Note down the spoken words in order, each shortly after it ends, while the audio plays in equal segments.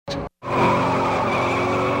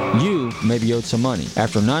you may be owed some money.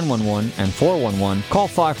 After 911 and 411, call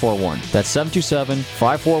 541. That's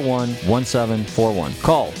 727-541-1741.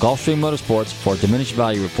 Call Gulfstream Motorsports for a diminished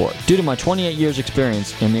value report. Due to my 28 years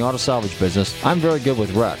experience in the auto salvage business, I'm very good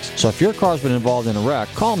with wrecks. So if your car's been involved in a wreck,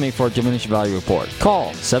 call me for a diminished value report.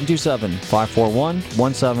 Call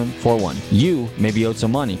 727-541-1741. You may be owed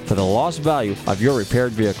some money for the lost value of your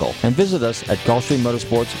repaired vehicle. And visit us at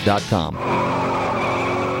GulfstreamMotorsports.com.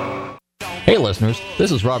 Hey listeners,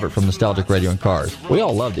 this is Robert from Nostalgic Radio and Cars. We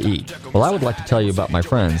all love to eat. Well, I would like to tell you about my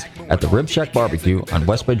friends at the Rib Shack Barbecue on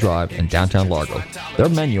West Bay Drive in downtown Largo. Their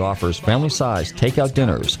menu offers family-sized takeout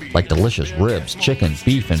dinners like delicious ribs, chicken,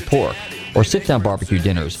 beef, and pork, or sit-down barbecue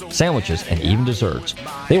dinners, sandwiches, and even desserts.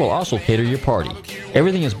 They will also cater your party.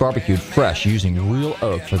 Everything is barbecued fresh using real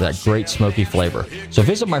oak for that great smoky flavor. So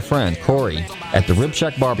visit my friend Corey at the Rib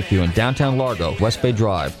Shack Barbecue in downtown Largo, West Bay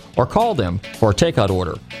Drive, or call them for a takeout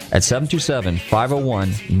order at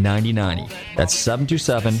 727-501-9090. That's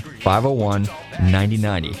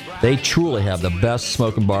 727-501-9090. They truly have the best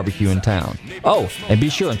smoking barbecue in town. Oh, and be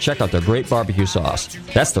sure and check out their great barbecue sauce.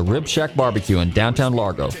 That's the Rib Shack Barbecue in downtown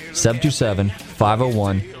Largo,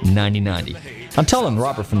 727-501-9090. I'm telling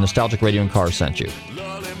Robert from Nostalgic Radio and Cars sent you.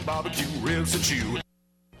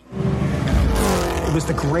 It was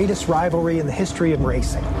the greatest rivalry in the history of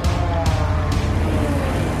racing.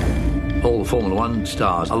 All the Formula One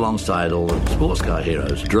stars, alongside all the sports car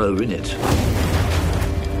heroes, drove in it.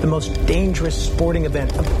 The most dangerous sporting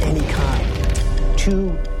event of any kind.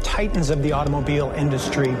 Two titans of the automobile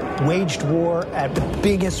industry waged war at the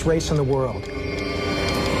biggest race in the world.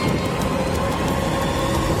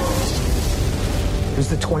 It was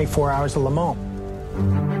the 24 Hours of Le Mans.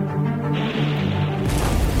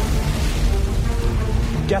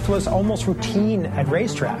 Death was almost routine at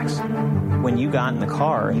racetracks. When you got in the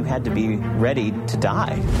car, you had to be ready to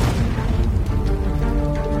die.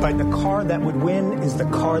 But the car that would win is the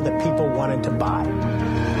car that people wanted to buy.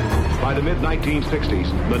 By the mid-1960s,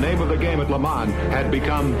 the name of the game at Le Mans had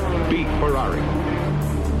become Beat Ferrari.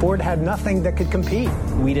 Ford had nothing that could compete.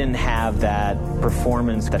 We didn't have that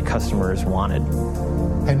performance that customers wanted.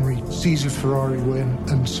 Henry sees a Ferrari win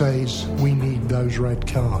and says, we need those red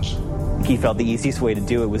cars. He felt the easiest way to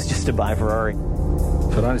do it was just to buy Ferrari.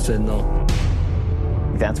 Ferrari said no.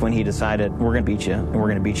 That's when he decided, we're going to beat you, and we're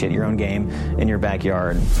going to beat you at your own game in your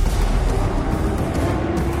backyard.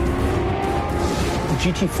 The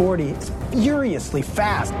GT40 is furiously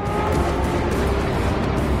fast.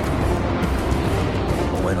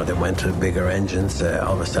 When they went to bigger engines,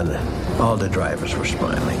 all of a sudden, all the drivers were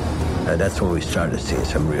smiling. That's when we started seeing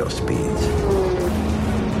some real speeds.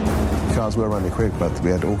 Cars were running quick, but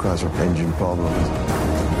we had all kinds of engine problems.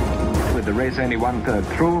 With the race only one-third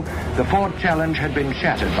through, the Ford challenge had been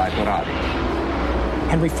shattered by Ferrari.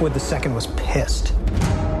 Henry Ford II was pissed.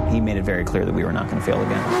 He made it very clear that we were not going to fail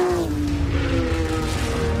again.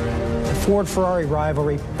 The Ford-Ferrari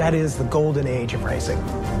rivalry, that is the golden age of racing.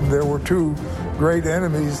 There were two great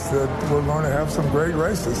enemies that were going to have some great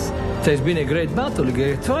races. It has been a great battle, a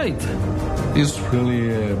great fight. It's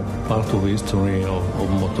really a part of history of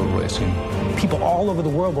motor racing. People all over the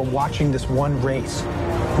world were watching this one race.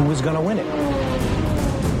 Who was going to win it?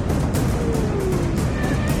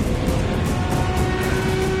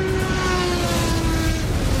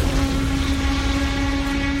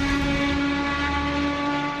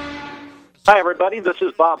 Hi, everybody. This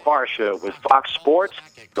is Bob Barsha with Fox Sports.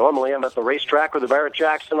 Normally, I'm at the racetrack with the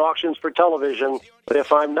Barrett-Jackson auctions for television. But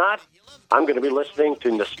if I'm not, I'm going to be listening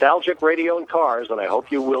to Nostalgic Radio and Cars, and I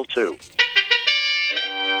hope you will, too.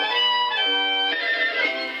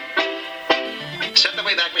 Set the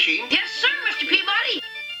Wayback Machine. Yes, sir, Mr. Peabody.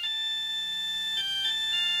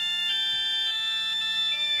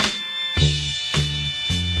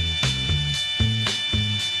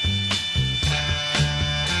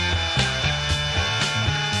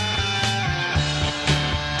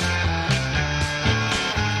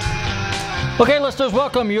 Okay, listeners,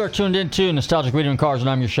 welcome. You are tuned into Nostalgic Radio and Cars, and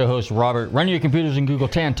I'm your show host, Robert. Run your computers and Google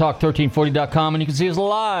TanTalk1340.com, and you can see us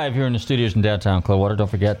live here in the studios in downtown Clearwater. Don't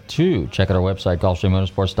forget to check out our website,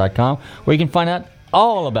 GulfstreamMotorsports.com, where you can find out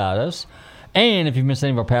all about us. And if you've missed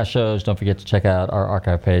any of our past shows, don't forget to check out our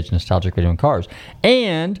archive page, Nostalgic Radio and Cars.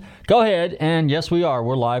 And go ahead, and yes, we are.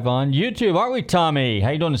 We're live on YouTube, aren't we, Tommy?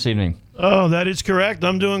 How you doing this evening? Oh, that is correct.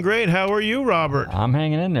 I'm doing great. How are you, Robert? I'm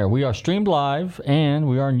hanging in there. We are streamed live, and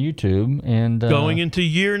we are on YouTube. And going into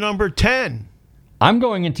year number 10. I'm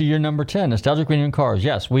going into year number 10, Nostalgic Radio and Cars.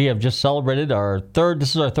 Yes, we have just celebrated our third.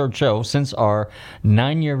 This is our third show since our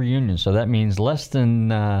 9-year reunion. So that means less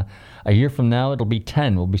than a year from now, it'll be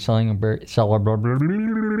 10. We'll be celebrating our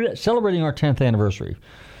 10th anniversary.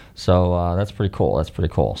 So that's pretty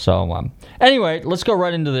cool. So anyway, let's go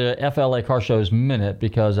right into the FLA Car Shows Minute,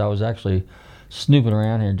 because I was actually snooping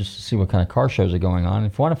around here just to see what kind of car shows are going on.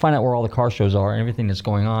 If you want to find out where all the car shows are and everything that's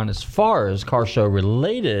going on as far as car show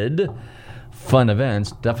related fun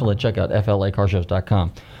events, definitely check out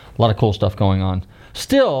flacarshows.com. A lot of cool stuff going on.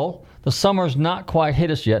 Still, the summer's not quite hit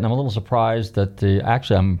us yet, and I'm a little surprised that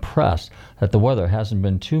I'm impressed that the weather hasn't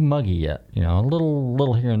been too muggy yet. You know, a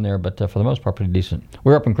little here and there, but for the most part, pretty decent.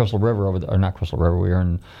 We were up in Crystal River not Crystal River. We were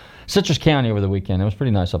in Citrus County over the weekend. It was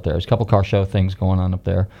pretty nice up there. There's a couple car show things going on up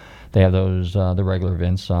there. They have those the regular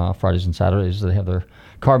events Fridays and Saturdays. They have their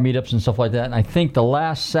car meetups and stuff like that. And I think the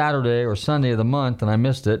last Saturday or Sunday of the month, and I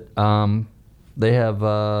missed it, they have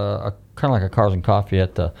a kind of like a Cars and Coffee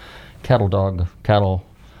at the Cattle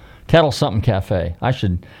Something Cafe.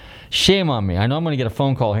 Shame on me. I know I'm going to get a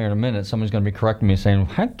phone call here in a minute. Someone's going to be correcting me saying,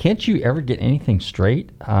 can't you ever get anything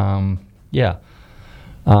straight? Yeah.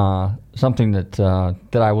 Something that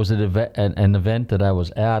I was at an event that I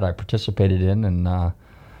was at, I participated in, and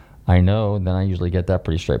I know that I usually get that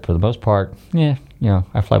pretty straight. For the most part, I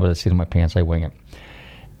fly by the seat of my pants. I wing it.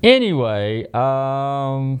 Anyway,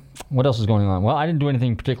 what else is going on? Well, I didn't do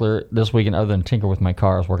anything particular this weekend other than tinker with my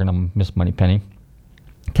car. I was working on Miss Moneypenny.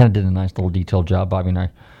 Kind of did a nice little detailed job. Bobby and I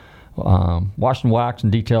washed and waxed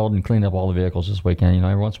and detailed and cleaned up all the vehicles this weekend. You know,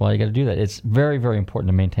 every once in a while you got to do that. It's very, very important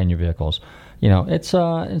to maintain your vehicles. You know, it's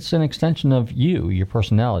an extension of your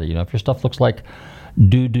personality. You know, if your stuff looks like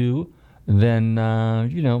doo-doo, then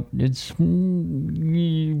it's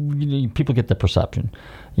people get the perception.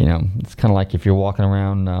 You know, it's kind of like if you're walking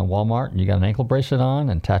around Walmart and you got an ankle bracelet on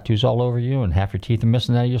and tattoos all over you and half your teeth are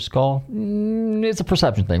missing out of your skull. It's a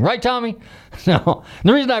perception thing, right, Tommy? No.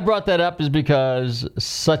 The reason I brought that up is because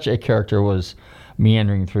such a character was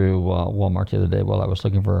meandering through Walmart the other day while I was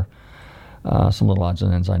looking for some little odds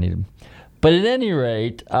and ends I needed. But at any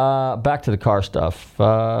rate, back to the car stuff.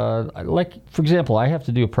 Like, for example, I have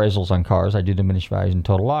to do appraisals on cars. I do diminished values and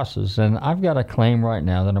total losses. And I've got a claim right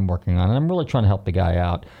now that I'm working on, and I'm really trying to help the guy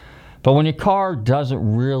out. But when your car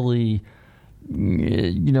doesn't really,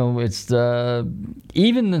 it's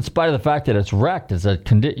even in spite of the fact that it's wrecked, it's a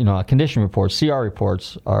condition report. CR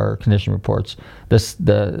reports are condition reports.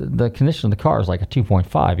 The condition of the car is like a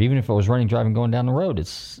 2.5. Even if it was driving, going down the road,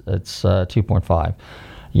 it's 2.5.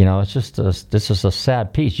 You know, this is a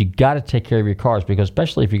sad piece. You got to take care of your cars, because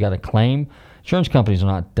especially if you got a claim, insurance companies are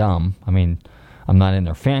not dumb. I mean, I'm not in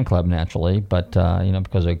their fan club naturally, but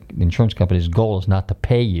because the insurance company's goal is not to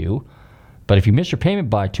pay you. But if you miss your payment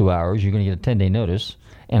by 2 hours, you're going to get a 10-day notice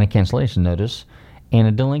and a cancellation notice and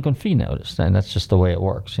a delinquent fee notice, and that's just the way it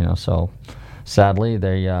works. You know, so sadly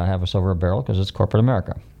they have us over a barrel because it's corporate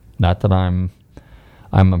America. Not that I'm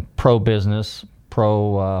a pro-business,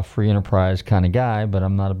 pro-free enterprise kind of guy, but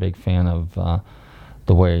I'm not a big fan of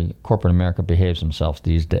the way corporate America behaves themselves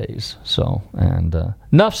these days. So, and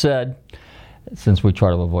enough said, since we try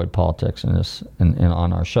to avoid politics in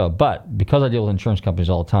on our show. But because I deal with insurance companies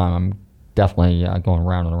all the time, I'm definitely going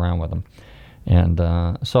around and around with them. And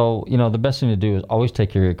so, the best thing to do is always take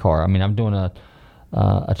care of your car. I mean, I'm doing a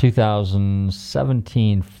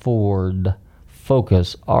 2017 Ford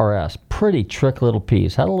Focus RS. Pretty trick little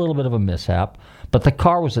piece. Had a little bit of a mishap. But the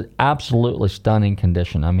car was in absolutely stunning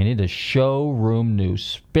condition. I mean, it is showroom new,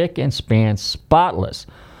 spick and span, spotless.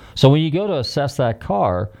 So when you go to assess that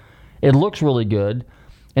car, it looks really good.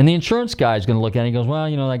 And the insurance guy is going to look at it and he goes, well,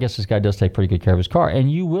 I guess this guy does take pretty good care of his car.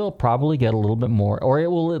 And you will probably get a little bit more, or it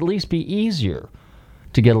will at least be easier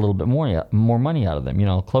to get a little bit more money out of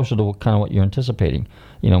them, closer to kind of what you're anticipating,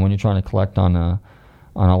 when you're trying to collect on a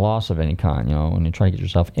loss of any kind, when you're trying to get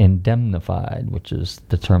yourself indemnified, which is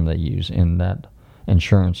the term they use in that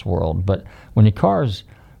insurance world. But when your car is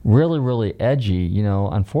really, really edgy,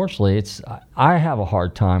 unfortunately, I have a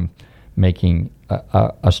hard time making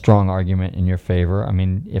a strong argument in your favor. I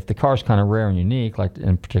mean, if the car's kind of rare and unique, like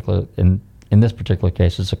in this particular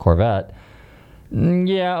case, it's a Corvette.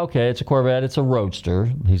 Yeah, okay, it's a Corvette. It's a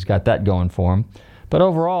roadster. He's got that going for him. But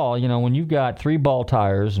overall, when you've got 3 ball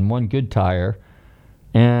tires and 1 good tire,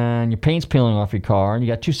 and your paint's peeling off your car, and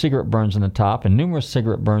you got 2 cigarette burns in the top and numerous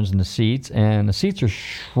cigarette burns in the seats, and the seats are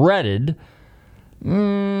shredded,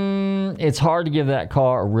 it's hard to give that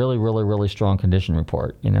car a really, really, really strong condition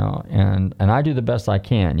report, and I do the best I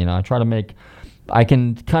can. I try to I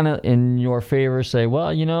can kind of in your favor say, well,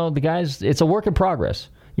 the guy's, it's a work in progress.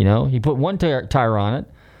 He put 1 tire on it.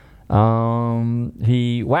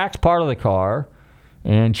 He waxed part of the car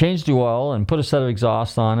and changed the oil and put a set of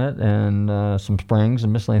exhausts on it and some springs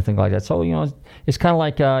and miscellaneous things like that. So, it's kind of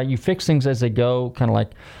like you fix things as they go, kind of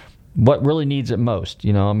like what really needs it most.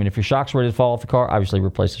 You know, I mean, if your shock's ready to fall off the car, obviously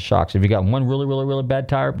replace the shocks. If you got one really, really, really bad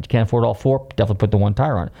tire, but you can't afford all four, definitely put the one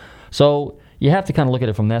tire on it. So you have to kind of look at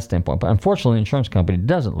it from that standpoint. But unfortunately, the insurance company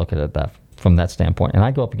doesn't look at it from that standpoint. And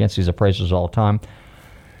I go up against these appraisers all the time.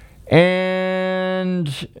 And,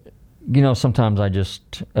 you know, sometimes I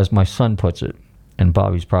just, as my son puts it, and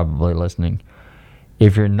Bobby's probably listening,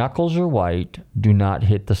 if your knuckles are white, do not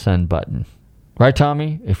hit the send button. Right,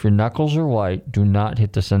 Tommy? If your knuckles are white, do not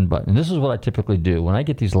hit the send button. And this is what I typically do. When I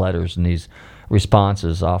get these letters and these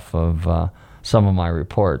responses off of some of my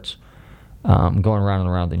reports, going around and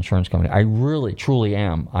around the insurance company, I really, truly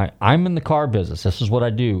am. I'm in the car business. This is what I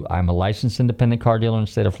do. I'm a licensed independent car dealer in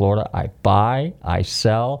the state of Florida. I buy, I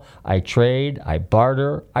sell, I trade, I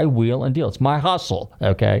barter, I wheel and deal. It's my hustle,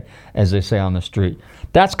 okay, as they say on the street.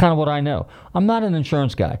 That's kind of what I know. I'm not an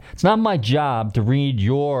insurance guy. It's not my job to read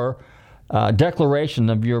your declaration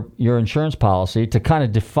of your insurance policy to kind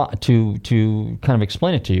of to kind of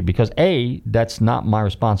explain it to you, because A, that's not my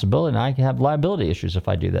responsibility, and I have liability issues if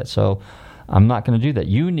I do that. So I'm not going to do that.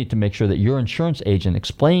 You need to make sure that your insurance agent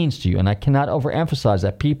explains to you, and I cannot overemphasize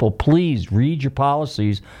that. People, please read your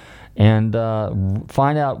policies and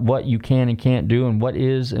find out what you can and can't do and what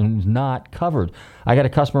is and is not covered. I got a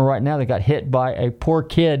customer right now that got hit by a poor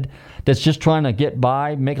kid that's just trying to get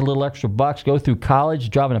by, make a little extra bucks, go through college,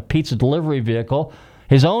 driving a pizza delivery vehicle,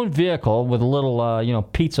 his own vehicle with a little,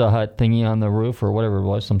 Pizza Hut thingy on the roof or whatever it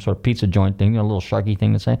was, some sort of pizza joint thing, a little Sharky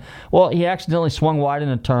thing to say. Well, he accidentally swung wide in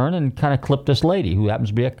a turn and kind of clipped this lady who happens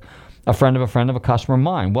to be a friend of a customer of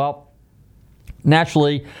mine. Well,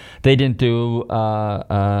 naturally, they didn't do,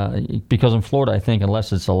 because in Florida, I think,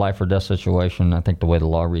 unless it's a life or death situation, I think the way the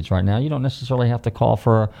law reads right now, you don't necessarily have to call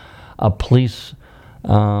for a police,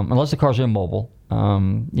 unless the car's immobile. You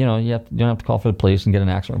don't have to call for the police and get an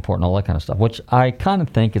accident report and all that kind of stuff, which I kind of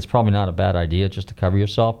think it's probably not a bad idea just to cover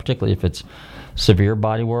yourself, particularly if it's severe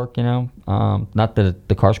body work, not that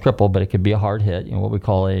the car's crippled, but it could be a hard hit, what we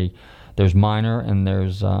call there's minor and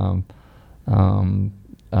there's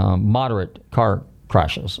moderate car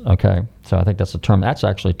crashes. Okay, so I think that's a term. That's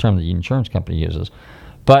actually a term that the insurance company uses.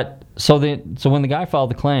 But so when the guy filed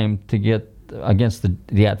the claim to get against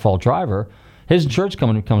the at-fault driver, his insurance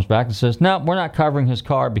company comes back and says, no, we're not covering his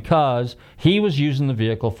car because he was using the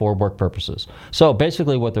vehicle for work purposes. So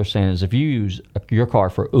basically what they're saying is if you use your car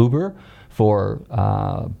for Uber, for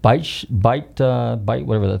Bite,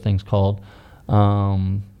 whatever that thing's called,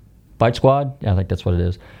 Bite Squad, yeah, I think that's what it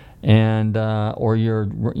is, and or your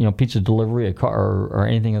pizza delivery, a car, or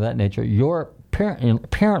anything of that nature, you're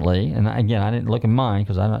apparently, and again, I didn't look at mine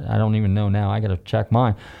because I don't even know now. I got to check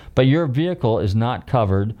mine, but your vehicle is not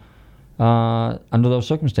covered under those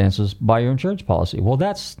circumstances by your insurance policy. Well,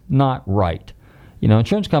 that's not right.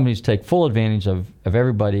 Insurance companies take full advantage of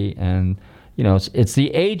everybody, and it's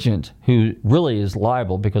the agent who really is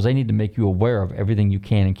liable because they need to make you aware of everything you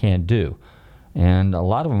can and can't do. And a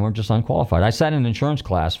lot of them are just unqualified. I sat in an insurance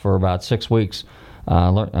class for about 6 weeks,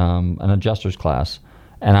 an adjuster's class,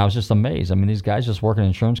 and I was just amazed. I mean, these guys just work in an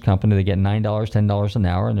insurance company. They get $9, $10 an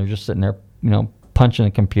hour, and they're just sitting there, punching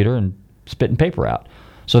a computer and spitting paper out.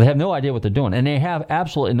 So they have no idea what they're doing, and they have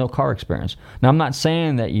absolutely no car experience. Now, I'm not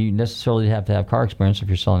saying that you necessarily have to have car experience if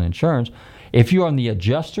you're selling insurance. If you're on the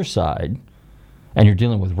adjuster side and you're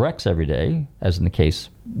dealing with wrecks every day, as in the case,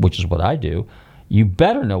 which is what I do, you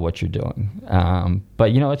better know what you're doing.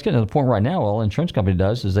 But, it's getting to the point right now, all an insurance company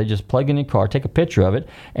does is they just plug in your car, take a picture of it,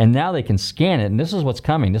 and now they can scan it. And this is what's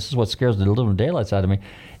coming. This is what scares the little daylights out of me,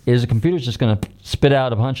 is the computer's just going to spit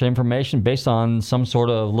out a bunch of information based on some sort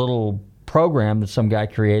of little program that some guy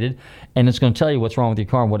created, and it's going to tell you what's wrong with your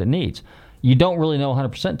car and what it needs. You don't really know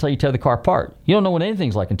 100% until you tear the car apart. You don't know what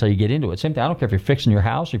anything's like until you get into it. Same thing, I don't care if you're fixing your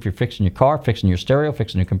house, if you're fixing your car, fixing your stereo,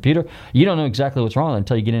 fixing your computer. You don't know exactly what's wrong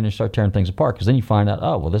until you get in and start tearing things apart, because then you find out,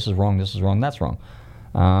 oh, well, this is wrong, that's wrong.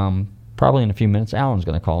 Probably in a few minutes, Alan's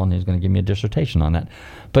going to call, and he's going to give me a dissertation on that.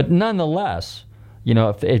 But nonetheless,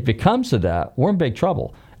 if it comes to that, we're in big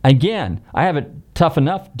trouble. Again, I have it tough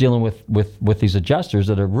enough dealing with these adjusters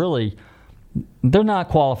that are really... they're not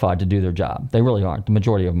qualified to do their job. They really aren't. The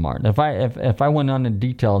majority of them aren't. If I went on in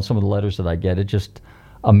detail in some of the letters that I get, it just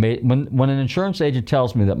when an insurance agent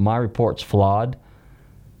tells me that my report's flawed,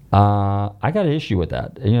 I got an issue with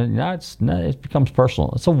that. It becomes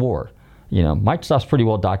personal. It's a war. My stuff's pretty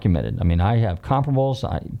well documented. I mean, I have comparables,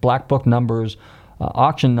 black book numbers,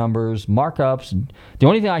 auction numbers, markups. The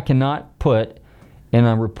only thing I cannot put in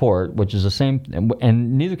a report, which is the same,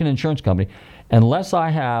 and neither can an insurance company, unless I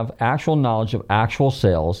have actual knowledge of actual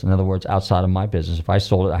sales, in other words, outside of my business, if I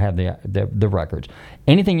sold it, I have the records.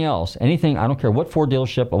 Anything else, I don't care what Ford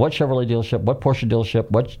dealership, or what Chevrolet dealership, what Porsche dealership,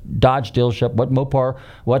 what Dodge dealership, what Mopar,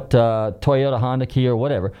 what Toyota, Honda, Kia, or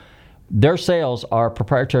whatever, their sales are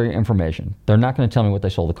proprietary information. They're not going to tell me what they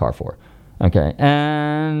sold the car for. Okay,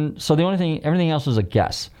 and so everything else is a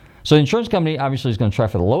guess. So the insurance company obviously is going to try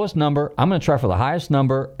for the lowest number. I'm going to try for the highest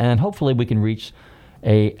number, and hopefully we can reach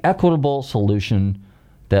a equitable solution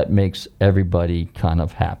that makes everybody kind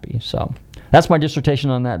of happy. So that's my dissertation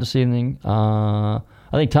on that this evening. I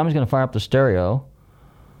think Tommy's going to fire up the stereo.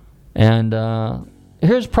 And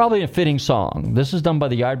here's probably a fitting song. This is done by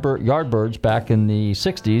the Yardbirds back in the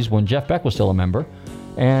 60s when Jeff Beck was still a member.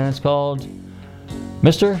 And it's called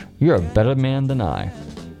Mister, You're a Better Man Than I.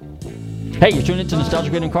 Hey, you're tuning into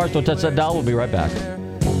Nostalgic Radio and Cars. Don't touch that dial. We'll be right back.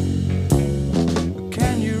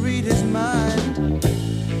 Can you read his mind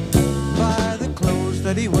by the clothes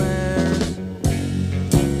that he wears?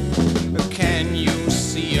 Can you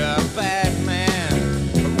see a bad man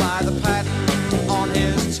by the pattern on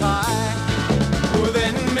his tie? Well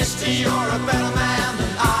then, mister, you're a better man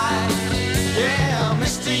than I. Yeah,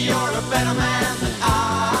 mister, you're a better man than I.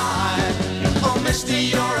 Oh, mister,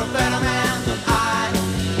 you're a better man than I.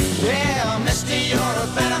 Yeah, mister, you're a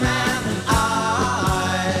better man than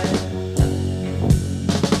I.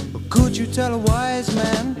 Could you tell a wise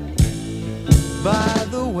man by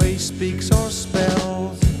the way he speaks or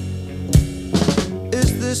spells?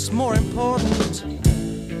 Is this more important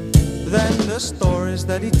than the stories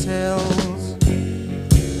that he tells?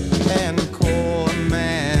 And call a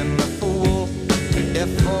man a fool if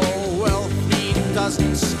for wealth he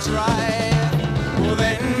doesn't strive. Well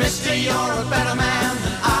then, mister, you're a better man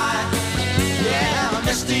than I. Yeah,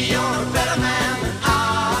 mister, you're a better man than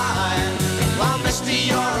I. Well, mister,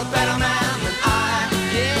 you're a better man than I.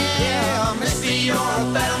 Yeah, mister, you're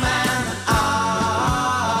a better man than I.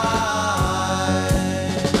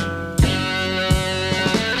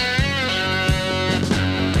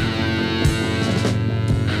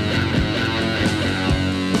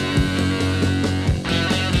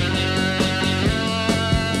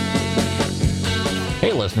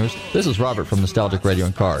 Hey listeners, this is Robert from Nostalgic Radio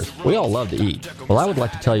and Cars. We all love to eat. Well, I would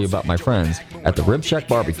like to tell you about my friends at the Rib Shack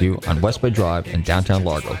Barbecue on West Bay Drive in downtown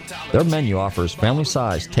Largo. Their menu offers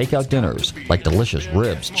family-sized takeout dinners like delicious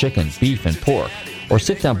ribs, chicken, beef, and pork, or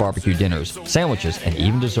sit-down barbecue dinners, sandwiches, and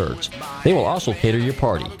even desserts. They will also cater your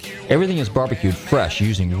party. Everything is barbecued fresh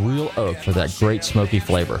using real oak for that great smoky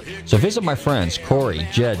flavor. So visit my friends Corey,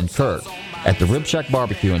 Jed, and Kurt at the Rib Shack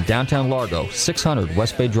Barbecue in downtown Largo, 600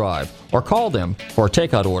 West Bay Drive, or call them for a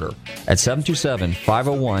takeout order at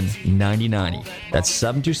 727-501-9090. That's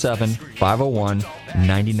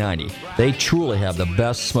 727-501-9090. They truly have the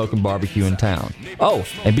best smoking barbecue in town. Oh,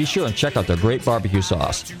 and be sure and check out their great barbecue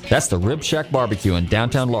sauce. That's the Rib Shack Barbecue in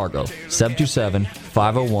downtown Largo,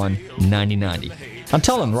 727-501-9090. I'm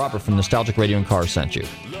telling Robert from Nostalgic Radio and Cars sent you.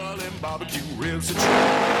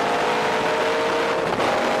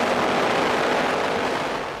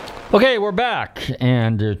 Okay, we're back,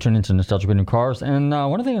 and turning into Nostalgic Radio and Cars. And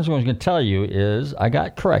one of the things I was going to tell you is I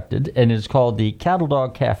got corrected, and it's called the Cattle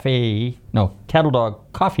Dog Coffee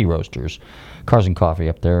Roasters, Cars and Coffee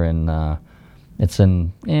up there, and it's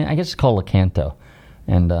in, I guess it's called Lecanto,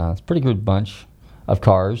 and it's a pretty good bunch of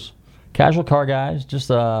cars, casual car guys, just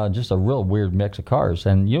a real weird mix of cars,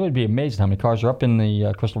 and you would be amazed how many cars are up in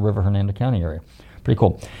the Crystal River, Hernando County area. Pretty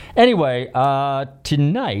cool. Anyway,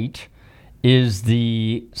 tonight is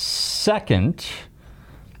the second,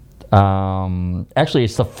 actually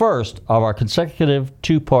it's the first of our consecutive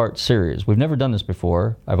two-part series. We've never done this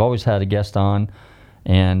before. I've always had a guest on,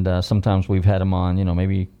 and sometimes we've had them on,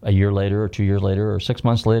 maybe a year later or 2 years later or 6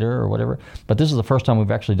 months later or whatever. But this is the first time we've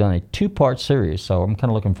actually done a two-part series, so I'm kind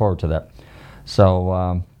of looking forward to that.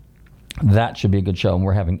 So that should be a good show. And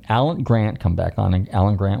we're having Alan Grant come back on. And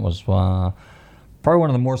Alan Grant was probably one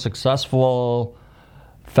of the more successful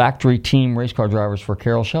factory team race car drivers for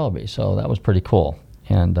Carroll Shelby, so that was pretty cool.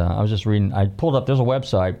 And I was just reading, I pulled up, there's a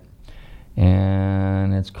website,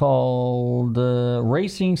 and it's called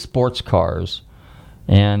Racing Sports Cars.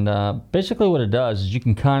 And basically what it does is you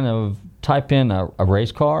can kind of type in a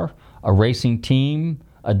race car, a racing team,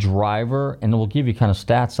 a driver, and it will give you kind of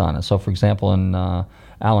stats on it. So for example, in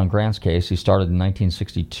Alan Grant's case, he started in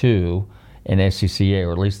 1962 in SCCA,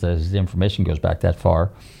 or at least the information goes back that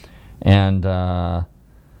far. And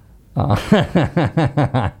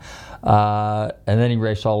and then he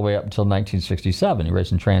raced all the way up until 1967. He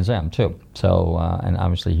raced in Trans Am too. So and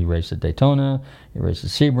obviously he raced at Daytona, he raced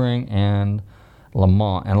at Sebring, and Le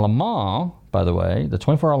Mans. And Le Mans, by the way, the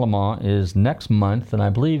 24-hour Le Mans is next month, and I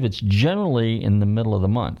believe it's generally in the middle of the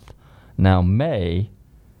month. Now, wait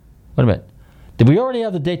a minute. Did we already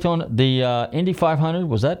have the Daytona, the Indy 500?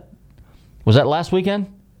 Was that last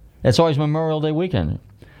weekend? It's always Memorial Day weekend.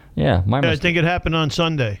 Yeah, I think it happened on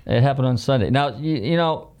Sunday. It happened on Sunday. Now, you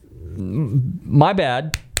know, my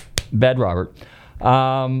bad, Robert.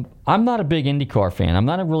 I'm not a big IndyCar fan. I'm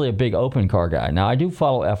not really a big open car guy. Now, I do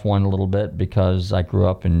follow F1 a little bit because I grew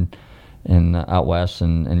up in out west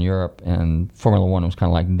and in Europe, and Formula One was kind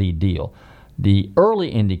of like the deal. The early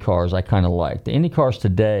Indy cars I kind of like. The Indy cars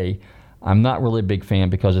today, I'm not really a big fan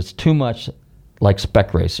because it's too much like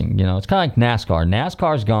spec racing. You know, it's kind of like NASCAR.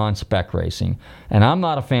 NASCAR's gone spec racing, and I'm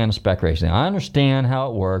not a fan of spec racing. I understand how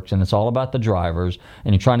it works, and it's all about the drivers,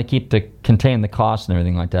 and you're trying to contain the costs and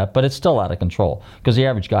everything like that, but it's still out of control because the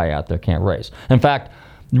average guy out there can't race. In fact,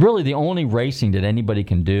 really the only racing that anybody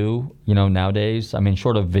can do, you know, nowadays, I mean,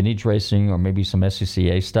 short of vintage racing or maybe some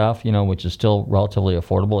SCCA stuff, you know, which is still relatively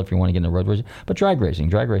affordable if you want to get into road racing, but drag racing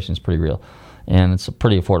is pretty real. And it's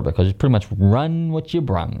pretty affordable because you pretty much run what you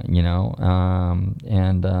brung, you know. I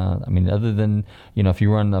mean, other than, you know, if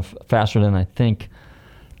you run faster than, I think,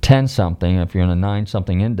 10-something, if you're in a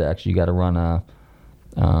 9-something index, you got to run a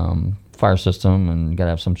fire system and you got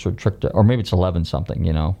to have some sort of trick, or maybe it's 11-something,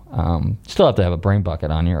 you know. Still have to have a brain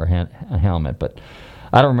bucket on you or a helmet, but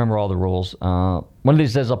I don't remember all the rules. One of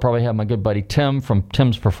these days I'll probably have my good buddy Tim from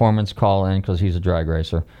Tim's Performance call in because he's a drag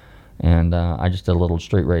racer. And I just did a little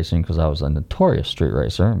street racing because I was a notorious street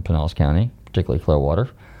racer in Pinellas County, particularly Clearwater.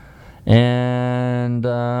 And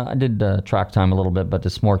I did track time a little bit, but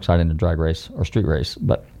it's more exciting to drag race or street race.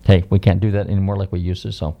 But, hey, we can't do that anymore like we used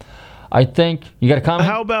to. So I think you got a comment?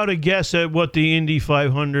 How about a guess at what the Indy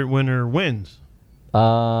 500 winner wins?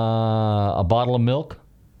 A bottle of milk?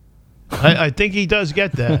 I think he does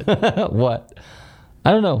get that. What? I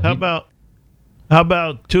don't know. How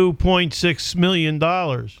about $2.6 million?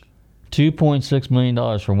 $2.6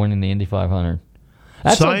 million for winning the Indy 500.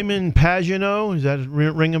 Simon Pagenaud, does that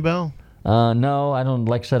ring a bell? No, I don't.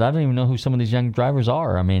 Like I said, I don't even know who some of these young drivers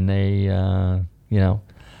are. I mean, they, you know,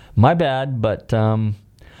 my bad. But,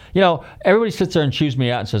 you know, everybody sits there and chews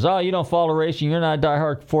me out and says, oh, you don't follow racing. You're not a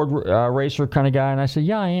diehard Ford racer kind of guy. And I say,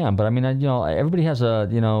 yeah, I am. But, I mean, you know, everybody has a,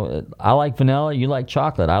 you know, I like vanilla. You like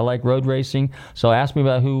chocolate. I like road racing. So ask me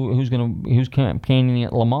about who's campaigning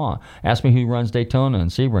at Le Mans. Ask me who runs Daytona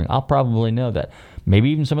and Sebring. I'll probably know that. Maybe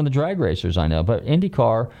even some of the drag racers I know. But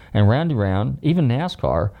IndyCar and round to round, even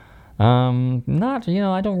NASCAR, not, you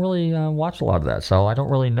know, I don't really watch a lot of that, so I don't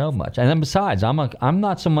really know much. And then besides, I'm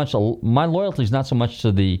not so much, my loyalty is not so much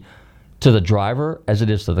to the driver as it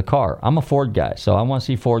is to the car. I'm a Ford guy, so I want to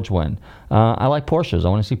see Fords win. I like Porsches. I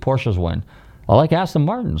want to see Porsches win. I like Aston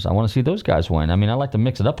Martins. I want to see those guys win. I mean, I like to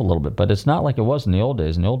mix it up a little bit, but it's not like it was in the old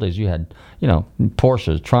days. In the old days, you had, you know,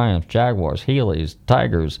 Porsches, Triumphs, Jaguars, Healey's,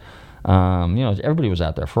 Tigers. You know, everybody was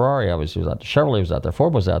out there. Ferrari obviously was out there. Chevrolet was out there.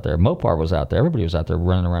 Ford was out there. Mopar was out there. Everybody was out there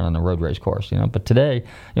running around on the road race course, you know. But today,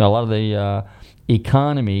 you know, a lot of the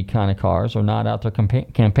economy kind of cars are not out there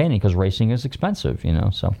campaigning because racing is expensive, you know.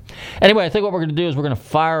 So anyway, I think what we're going to do is we're going to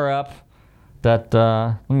fire up that,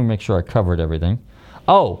 let me make sure I covered everything.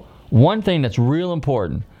 Oh, one thing that's real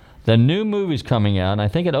important. The new movie's coming out, and I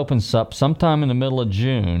think it opens up sometime in the middle of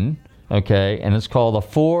June, okay, and it's called The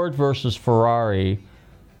Ford versus Ferrari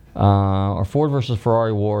or Ford versus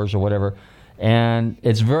Ferrari Wars or whatever, and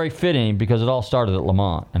it's very fitting because it all started at Le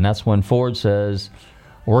Mans, and that's when Ford says,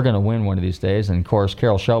 we're going to win one of these days, and of course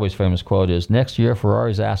Carroll Shelby's famous quote is, next year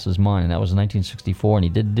Ferrari's ass is mine, and that was in 1964, and he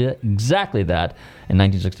did exactly that in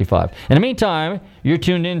 1965. In the meantime, you're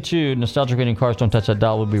tuned into Nostalgic Radio and Cars. Don't touch that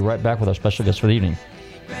dial. We'll be right back with our special guest for the evening.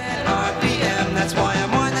 That's why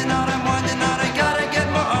I'm winding out, I gotta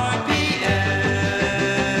get more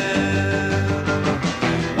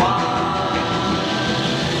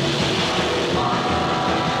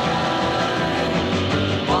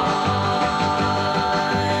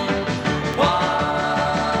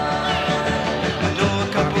I know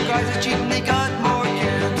a couple guys are cheating, they got more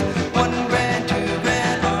kids. 1 grand, 2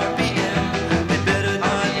 grand RPM. They better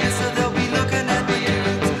not miss, so they'll be looking at the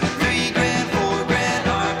dudes. 3 grand, 4 grand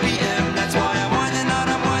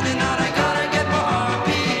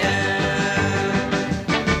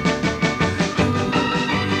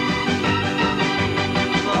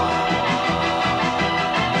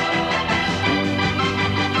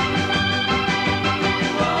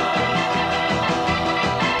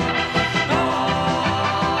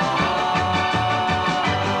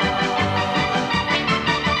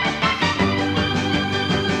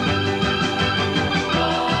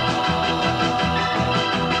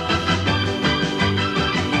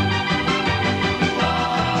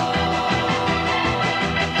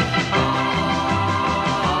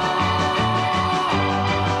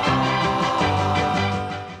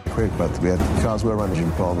we had cars were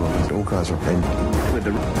engine problems. All cars were engine. With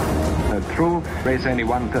the through, race only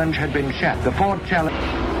one third had been shattered. The Ford Challenge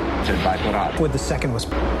by Ferrari. With the second was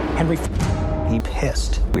Henry. He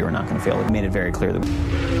pissed. We were not going to fail. It made it very clear that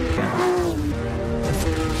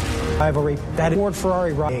rivalry, that Ford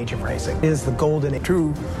Ferrari age of racing is the golden age.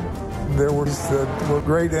 True, there were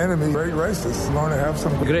great enemies, great races. We're going to have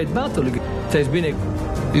some great battle. It has been a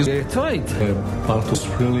great fight. Part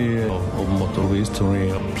of really of motor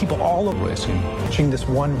history. People all over racing. Watching this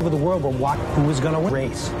one over the world were watching who was going to win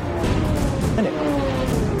race. And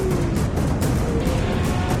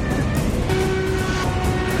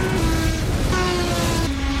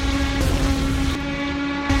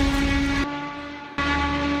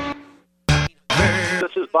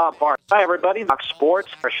This is Bob Barr. Hi, everybody. Fox Sports.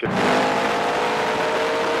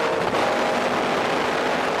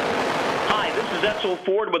 Hi, this is Edsel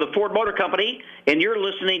Ford with the Ford Motor Company, and you're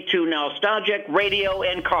listening to Nostalgic Radio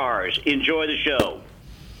and Cars. Enjoy the show.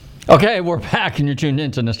 Okay, we're back, and you're tuned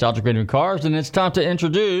in to Nostalgic Radio and Cars, and it's time to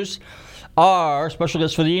introduce our special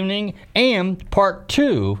guest for the evening and part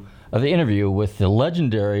 2 of the interview with the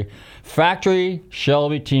legendary factory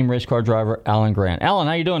Shelby team race car driver, Alan Grant. Alan,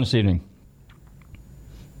 how you doing this evening?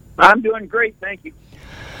 I'm doing great, thank you.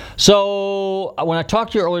 So, when I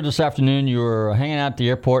talked to you earlier this afternoon, you were hanging out at the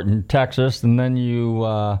airport in Texas, and then you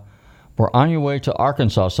were on your way to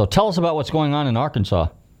Arkansas. So, tell us about what's going on in Arkansas.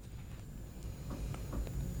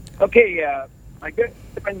 Okay, my good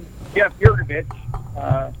friend Jeff Yurkovich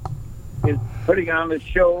is putting on this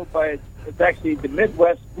show it's actually the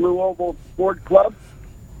Midwest Blue Oval Ford Club.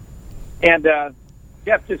 And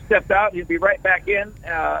Jeff just stepped out. He'll be right back in.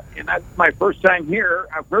 And that's my first time here.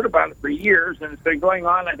 I've heard about it for years, and it's been going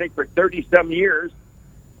on, I think, for 30-some years.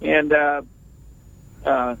 And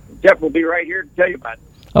Jeff will be right here to tell you about it.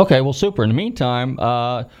 Okay, well, super. In the meantime,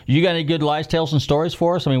 you got any good lies, tales, and stories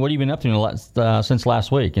for us? I mean, what have you been up to since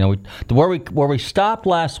last week? You know, where we stopped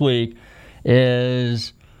last week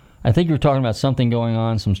is, I think you were talking about something going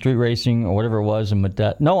on, some street racing or whatever it was.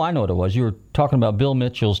 No, I know what it was. You were talking about Bill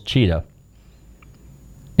Mitchell's Cheetah.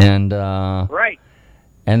 And right.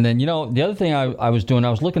 And then, you know, the other thing I was doing, I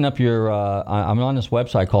was looking up your, I'm on this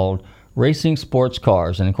website called Racing Sports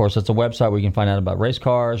Cars. And, of course, it's a website where you can find out about race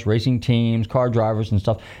cars, racing teams, car drivers and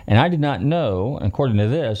stuff. And I did not know, according to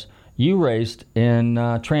this, you raced in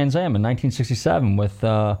Trans Am in 1967 with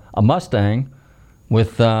a Mustang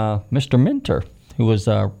with Mr. Minter, who was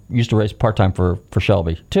used to race part-time for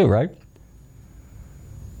Shelby, too, right?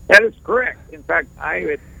 That is correct. In fact, I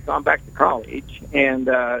had gone back to college, and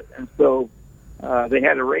so they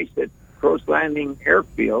had a race at Crow's Landing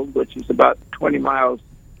Airfield, which is about 20 miles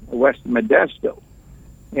west of Modesto.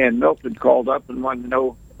 And Milton called up and wanted to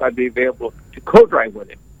know if I'd be available to co-drive with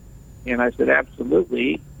him. And I said,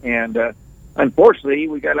 absolutely. And unfortunately,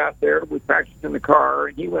 we got out there, we practiced in the car,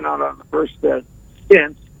 and he went out on the first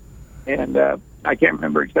stint. And I can't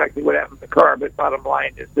remember exactly what happened to the car, but bottom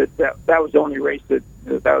line is that was the only race that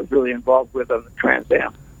I was really involved with on the Trans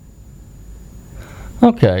Am.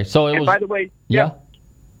 Okay, so it was... And by the way, yeah.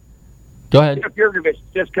 Go ahead. Jeff Yurkovich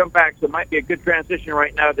just come back, so it might be a good transition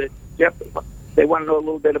right now that Jeff, they want to know a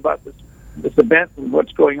little bit about this event and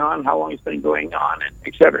what's going on, how long it's been going on, and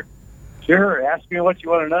et cetera. Sure, ask me what you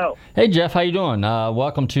want to know. Hey, Jeff, how you doing?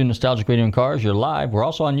 Welcome to Nostalgic Radio and Cars. You're live. We're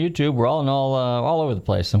also on YouTube. We're all over the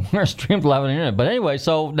place, and we're streamed live on the internet. But anyway,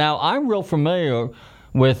 so now I'm real familiar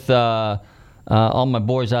with all my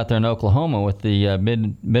boys out there in Oklahoma with the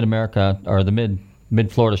Mid-America or the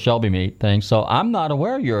Mid-Florida Shelby meet thing. So I'm not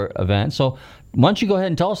aware of your event. So why don't you go ahead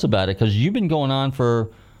and tell us about it? Because you've been going on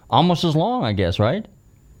for almost as long, I guess, right?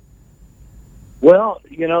 Well,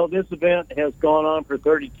 you know, this event has gone on for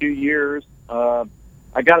 32 years. I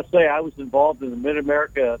got to say, I was involved in the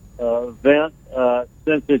Mid-America event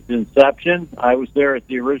since its inception. I was there at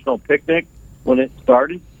the original picnic when it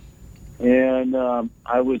started. And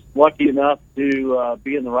I was lucky enough to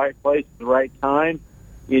be in the right place at the right time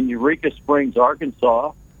in Eureka Springs,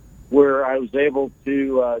 Arkansas, where I was able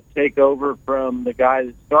to take over from the guy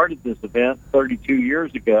that started this event 32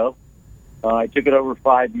 years ago. I took it over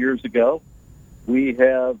 5 years ago. We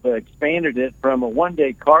have expanded it from a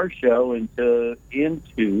one-day car show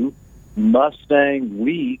into Mustang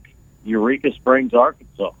Week, Eureka Springs,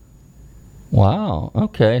 Arkansas. Wow.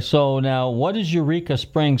 Okay. So now, what is Eureka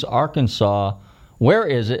Springs, Arkansas? Where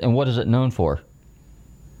is it, and what is it known for?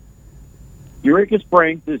 Eureka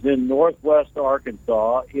Springs is in northwest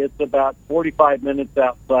Arkansas. It's about 45 minutes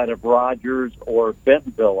outside of Rogers or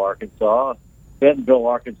Bentonville, Arkansas. Bentonville,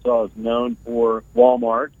 Arkansas is known for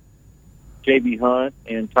Walmart, J.B. Hunt,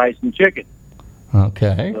 and Tyson Chicken.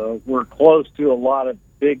 Okay. So we're close to a lot of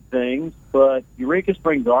big things, but Eureka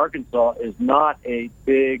Springs, Arkansas is not a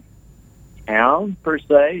big town per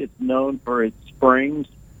se. It's known for its springs.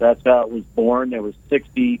 That's how it was born. There was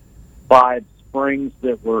 65 springs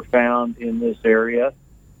that were found in this area.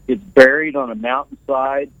 It's buried on a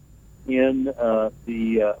mountainside in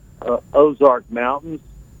the Ozark Mountains.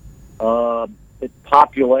 Its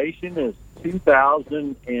population is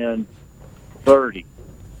 2,030.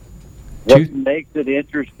 What makes it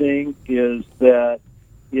interesting is that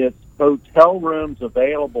its hotel rooms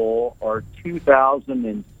available are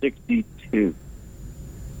 2,062.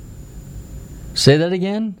 Say that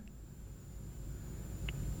again?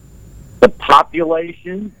 The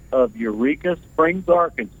population of Eureka Springs,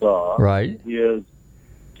 Arkansas, is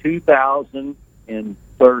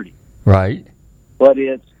 2,030. Right. But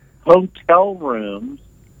its hotel rooms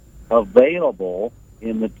available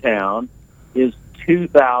in the town is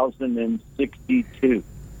 2,062.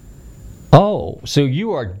 Oh, so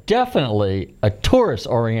you are definitely a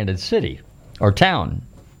tourist-oriented city or town.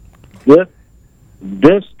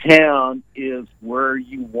 This town is where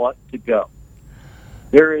you want to go.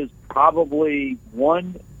 There is probably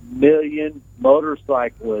 1 million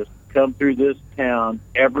motorcyclists come through this town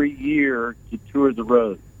every year to tour the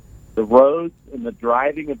roads. The roads and the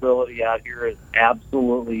driving ability out here is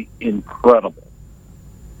absolutely incredible.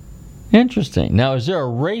 Interesting. Now, is there a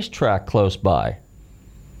racetrack close by?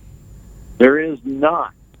 There is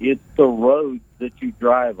not. It's the roads that you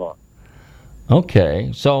drive on.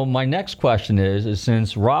 Okay, so my next question is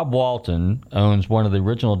since Rob Walton owns one of the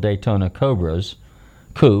original Daytona Cobras,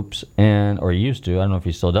 coupes, or he used to, I don't know if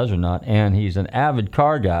he still does or not, and he's an avid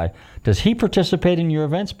car guy, does he participate in your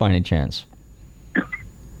events by any chance?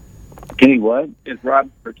 Can he what? Has Rob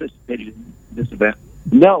participated in this event?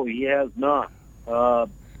 No, he has not.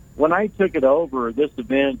 When I took it over, this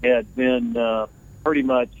event had been pretty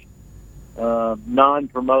much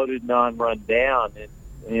non-promoted, non-run down,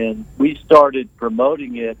 and we started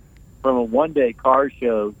promoting it from a one-day car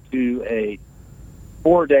show to a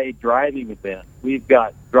 4-day driving event. We've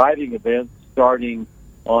got driving events starting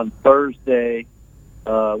on Thursday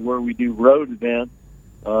where we do road events.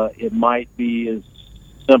 It might be as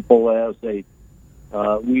simple as we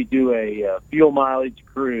do a fuel mileage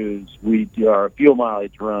cruise. We do our fuel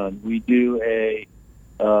mileage run. We do a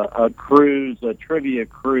cruise, a trivia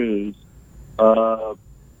cruise. The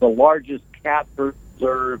largest cat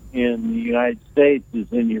preserve in the United States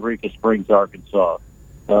is in Eureka Springs, Arkansas.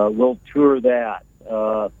 We'll tour that.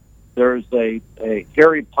 There's a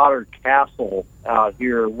Harry Potter castle out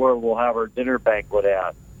here where we'll have our dinner banquet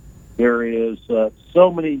at. There is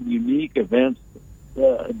so many unique events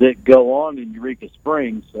that go on in Eureka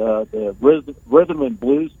Springs. The Rhythm and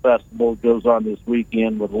Blues Festival goes on this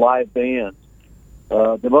weekend with live bands.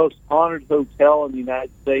 The most haunted hotel in the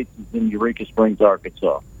United States is in Eureka Springs,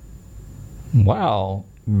 Arkansas. Wow.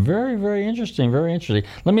 Very, very interesting. Very interesting.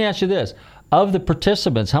 Let me ask you this. Of the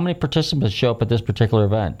participants, how many participants show up at this particular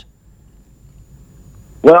event?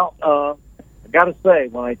 Well, I got to say,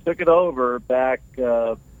 when I took it over back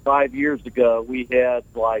 5 years ago, we had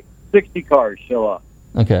like 60 cars show up.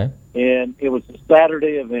 Okay. And it was a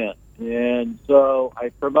Saturday event. And so I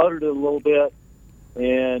promoted it a little bit,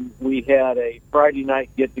 and we had a Friday night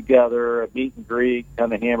get-together, a meet and greet,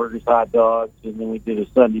 kind of hamburgers, hot dogs, and then we did a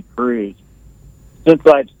Sunday cruise. Since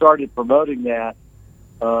I've started promoting that,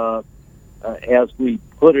 as we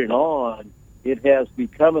put it on, it has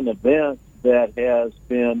become an event that has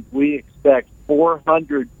been, we expect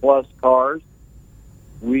 400-plus cars.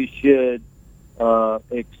 We should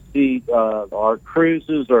exceed, our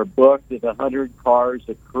cruises are booked at 100 cars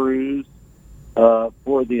a cruise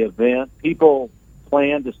for the event. People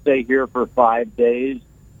plan to stay here for 5 days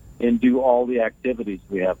and do all the activities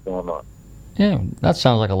we have going on. Yeah, that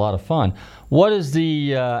sounds like a lot of fun. What is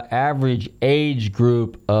the average age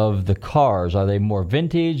group of the cars? Are they more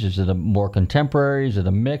vintage? Is it a more contemporary? Is it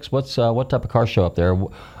a mix? What type of cars show up there?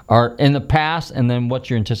 Are in the past, and then what's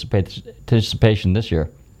your anticipation this year?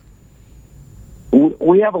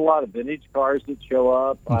 We have a lot of vintage cars that show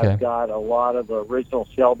up. Okay. I've got a lot of original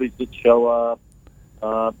Shelbys that show up.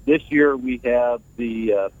 This year we have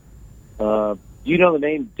the, do you know the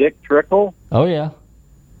name Dick Trickle? Oh, yeah.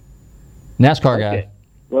 NASCAR guy.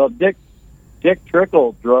 Well, Dick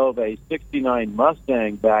Trickle drove a '69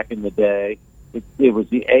 Mustang back in the day. It was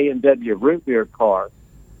the A&W root beer car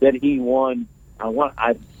that he won.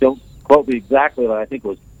 I don't quote me exactly, but I think it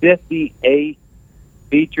was 58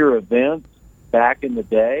 feature events back in the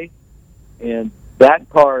day. And that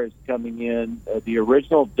car is coming in. The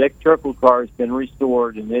original Dick Trickle car has been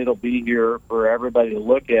restored, and it'll be here for everybody to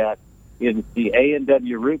look at. It's the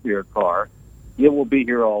A&W root beer car. it will be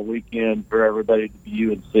here all weekend for everybody to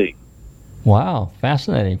view and see. Wow,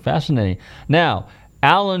 fascinating. Now,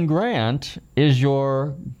 Alan Grant is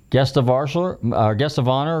your guest of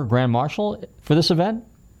honor, Grand Marshal for this event?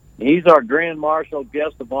 He's our Grand Marshal,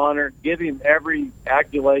 guest of honor. Give him every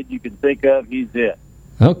accolade you can think of. He's it.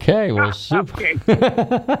 Okay, well, super.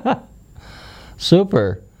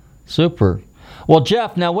 Super. Well,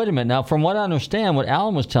 Jeff, now wait a minute. Now, from what I understand, what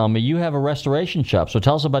Alan was telling me, you have a restoration shop. So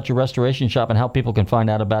tell us about your restoration shop and how people can find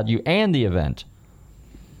out about you and the event.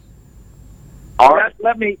 All right,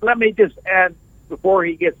 let me just add before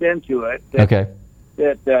he gets into it.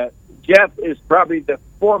 That Jeff is probably the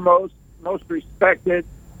foremost, most respected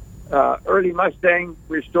early Mustang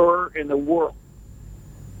restorer in the world.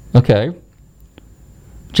 Okay,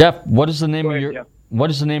 Jeff, what is the name of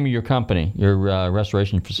your company, your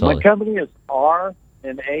restoration facility? My company is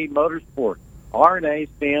R&A Motorsports. R&A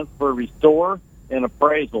stands for Restore and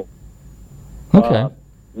Appraisal. Okay.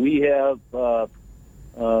 We have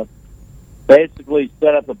basically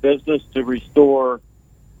set up a business to restore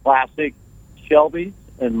classic Shelbys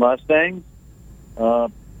and Mustangs.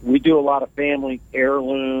 We do a lot of family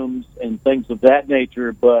heirlooms and things of that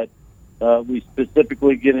nature, but we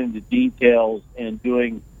specifically get into details and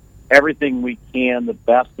doing everything we can, the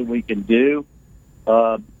best that we can do.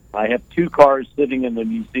 I have 2 cars sitting in the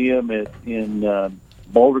museum in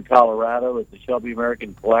Boulder, Colorado at the Shelby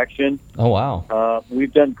American Collection. Oh, wow.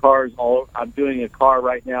 We've done cars I'm doing a car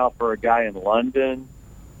right now for a guy in London.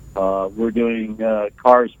 We're doing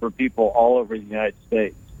cars for people all over the United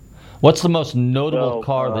States. What's the most notable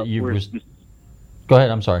car that you've... Go ahead,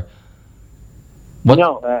 I'm sorry.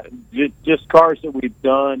 Just cars that we've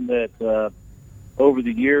done that over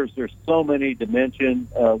the years, there's so many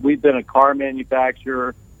dimensions. We've been a car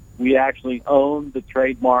manufacturer. We actually own the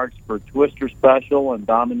trademarks for Twister Special and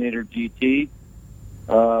Dominator GT,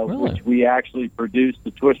 which we actually produced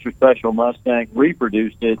the Twister Special Mustang,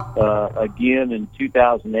 reproduced it again in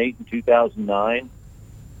 2008 and 2009.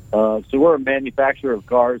 So we're a manufacturer of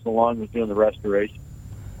cars along with doing the restoration.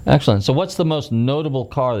 Excellent. So what's the most notable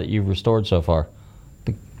car that you've restored so far?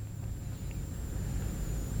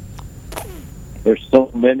 There's so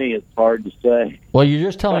many, it's hard to say. Well, you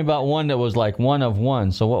just telling me about one that was like one of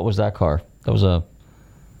one. So what was that car? That was a...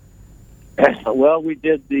 Well, we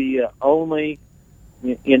did the only...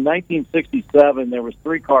 In 1967, there was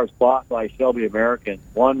 3 cars bought by Shelby American.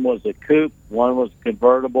 One was a coupe, one was a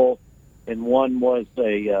convertible, and one was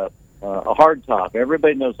a hardtop.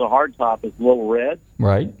 Everybody knows the hardtop is Little Red.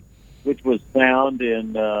 Right. Which was found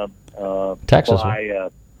in... Texas. By...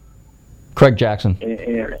 Craig Jackson.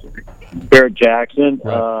 Barrett Jackson.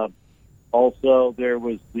 Right. Also, there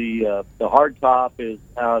was the hardtop is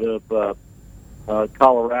out of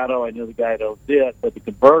Colorado. I know the guy that owns it, but the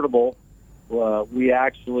convertible, we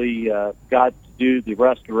actually got to do the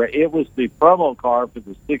restoration. It was the promo car for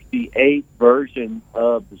the 68 version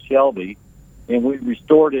of the Shelby, and we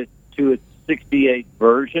restored it to its 68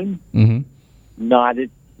 version. Mm-hmm.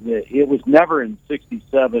 It was never in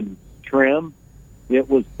 67 trim. It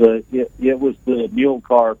was the mule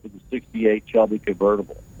car for the 68 Shelby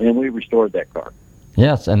convertible, and we restored that car.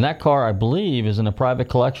 Yes, and that car, I believe, is in a private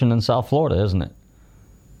collection in South Florida, isn't it?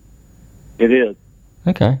 It is.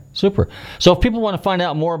 Okay, super. So if people want to find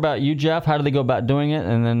out more about you, Jeff, how do they go about doing it?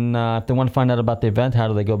 And then if they want to find out about the event, how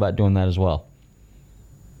do they go about doing that as well?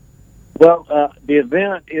 Well, the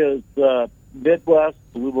event is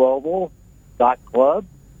MidwestBlueOval.club.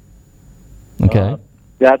 Okay.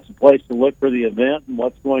 That's the place to look for the event and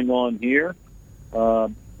what's going on here.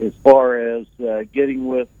 As far as getting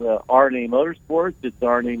with R&A Motorsports, it's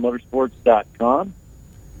rnamotorsports.com.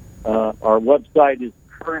 Our website is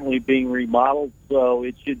currently being remodeled, so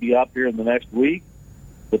it should be up here in the next week.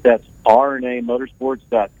 But that's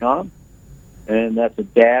rnamotorsports.com, and that's a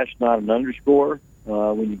dash, not an underscore,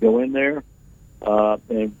 when you go in there.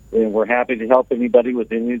 And we're happy to help anybody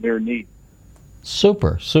with any of their needs.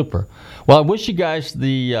 Super. Well, I wish you guys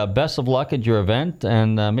the best of luck at your event,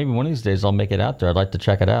 and maybe one of these days I'll make it out there. I'd like to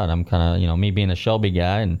check it out. I'm kind of, me being a Shelby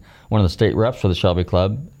guy and one of the state reps for the Shelby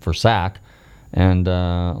Club for SAC, and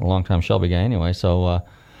a long-time Shelby guy anyway. So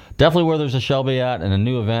definitely where there's a Shelby at and a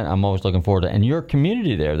new event, I'm always looking forward to. And your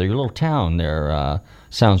community there, your little town there,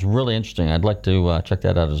 sounds really interesting. I'd like to check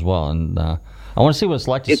that out as well. And I want to see what it's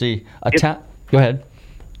like to see a town. Go ahead.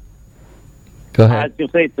 I was going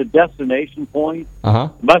to say it's a destination point.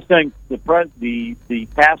 Mustang, the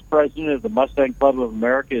past president of the Mustang Club of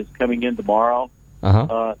America is coming in tomorrow.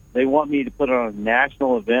 They want me to put on a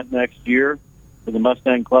national event next year for the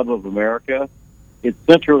Mustang Club of America. It's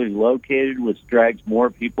centrally located, which drags more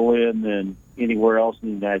people in than anywhere else in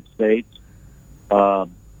the United States.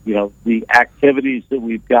 the activities that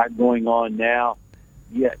we've got going on now.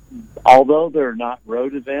 Yet, although they're not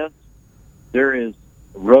road events, there is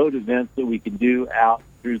road events that we can do out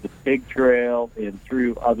through the pig trail and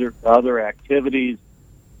through other activities,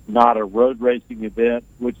 not a road racing event,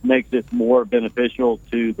 which makes it more beneficial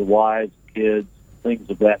to the wives, kids, things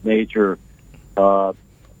of that nature.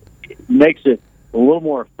 It makes it a little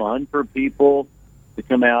more fun for people to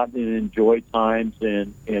come out and enjoy times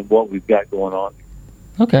and what we've got going on.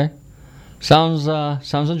 Okay. Sounds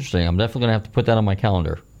interesting. I'm definitely going to have to put that on my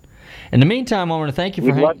calendar. In the meantime, I want to thank you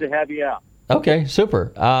for... We'd love to have you out. Okay,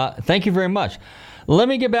 super. Thank you very much. Let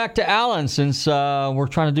me get back to Alan since we're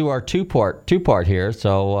trying to do our two-part here.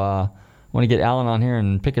 So I want to get Alan on here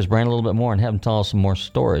and pick his brain a little bit more and have him tell us some more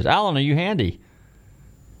stories. Alan, are you handy?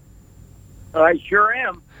 I sure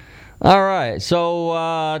am. All right.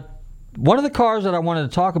 So one of the cars that I wanted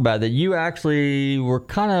to talk about that you actually were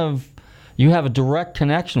you have a direct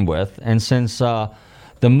connection with, and since the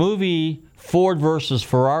movie Ford versus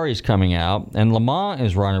Ferrari is coming out and Le Mans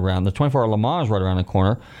is running around, the 24-hour Le Mans is right around the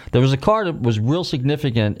corner, there was a car that was real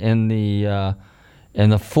significant in the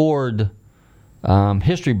Ford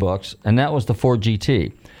history books, and that was the Ford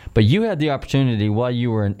GT. But you had the opportunity while you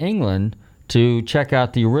were in England to check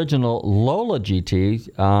out the original Lola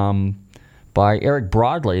GT by Eric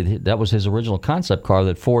Broadley. That was his original concept car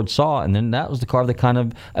that Ford saw, and then that was the car that kind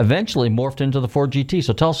of eventually morphed into the Ford GT.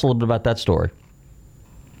 So tell us a little bit about that story.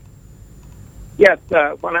 Yes,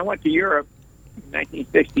 when I went to Europe in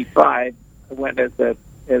 1965, I went as a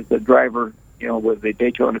driver, with the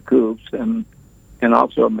Daytona Coupes and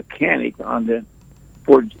also a mechanic on the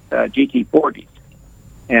Ford GT40s.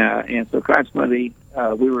 And so consequently,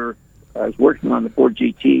 I was working on the Ford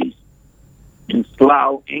GTs in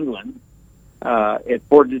Slough, England, at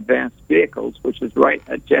Ford Advanced Vehicles, which is right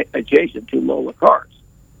adjacent to Lola Cars.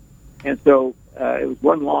 And so it was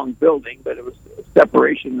one long building, but it was a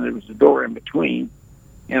separation, and there was a door in between.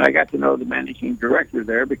 And I got to know the managing director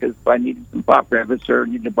there because if I needed some pop rabbits or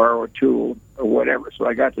needed to borrow a tool or whatever, so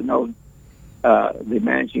I got to know the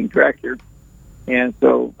managing director. And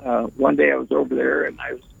so one day I was over there, and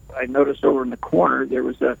I noticed over in the corner there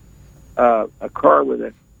was a car with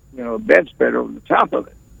a bedspread over the top of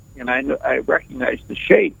it, and I recognized the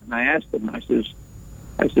shape, and I asked him. I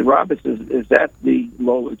said, Rob, is that the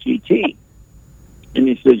Lola GT? And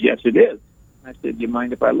he says, yes, it is. I said, do you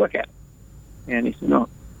mind if I look at it? And he said, no,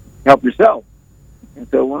 help yourself. And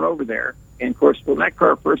so I went over there, and of course, when that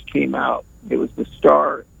car first came out, it was the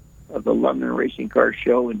star of the London Racing Car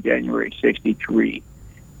Show in January '63,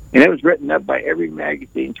 and it was written up by every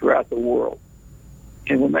magazine throughout the world.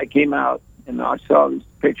 And when that came out, and I saw these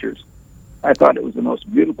pictures, I thought it was the most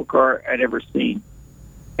beautiful car I'd ever seen.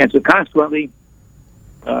 And so consequently,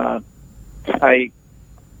 excuse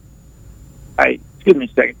me a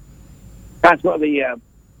second. Consequently, I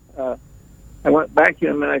went back to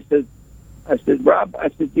him and I said, Rob,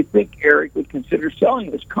 do you think Eric would consider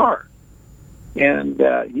selling this car? And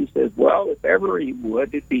he says, well, if ever he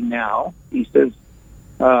would, it'd be now. He says,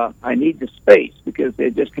 I need the space because they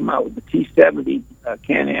had just come out with the T70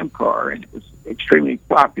 Can-Am car, and it was extremely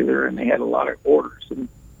popular, and they had a lot of orders. And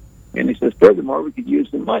he says, furthermore, we could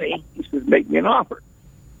use the money. He says, make me an offer.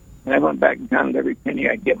 And I went back and counted every penny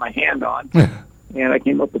I could get my hand on, and I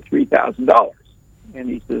came up with $3,000. And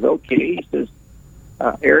he says, okay. He says,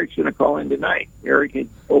 Eric's going to call in tonight. Eric is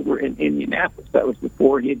over in Indianapolis. That was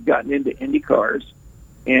before he had gotten into Indy cars,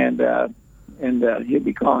 and he'll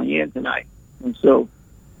be calling in tonight. And so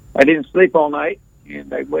I didn't sleep all night,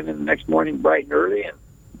 and I went in the next morning bright and early, and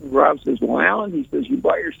Rob says, well, Alan, he says, you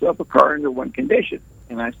buy yourself a car under one condition.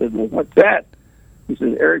 And I said, well, what's that? He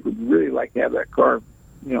says, Eric would really like to have that car,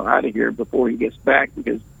 out of here before he gets back,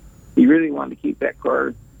 because he really wanted to keep that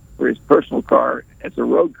car for his personal car as a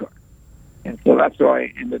road car. And so that's why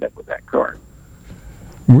I ended up with that car.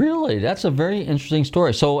 Really? That's a very interesting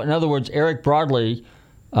story. So, in other words, Eric Broadley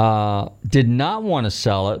did not want to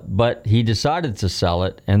sell it, but he decided to sell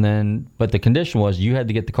it, but the condition was you had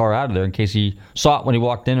to get the car out of there in case he saw it when he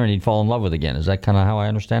walked in and he'd fall in love with it again. Is that kind of how I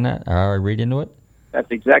understand that, or how I read into it?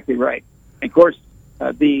 That's exactly right. And of course,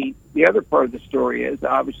 the other part of the story is,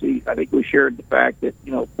 obviously, I think we shared the fact that,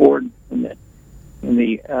 Ford in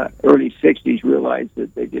the early 60s realized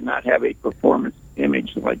that they did not have a performance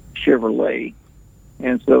image like Chevrolet.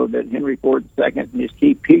 And so that Henry Ford II and his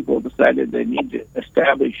key people decided they need to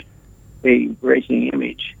establish a racing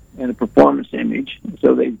image and a performance image. And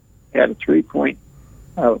so they had a 3-point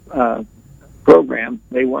program.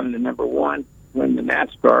 They wanted to, number one, win the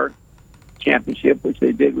NASCAR championship, which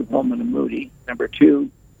they did with Holman and Moody. Number two,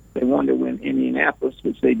 they wanted to win Indianapolis,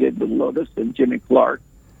 which they did with Lotus and Jimmy Clark.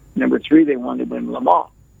 Number three, they wanted to win Le Mans.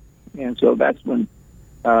 And so that's when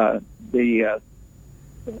the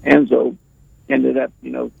Enzo ended up,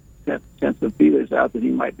 sent some feelers out that he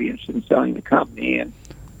might be interested in selling the company.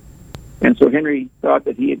 And so Henry thought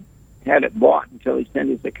that he had it bought until he sent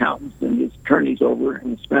his accountants and his attorneys over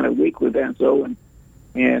and spent a week with Enzo.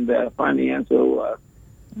 And finally Enzo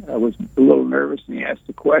was a little nervous, and he asked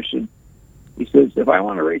the question. He says, if I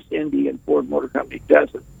want to race Indy and Ford Motor Company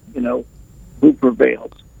doesn't, who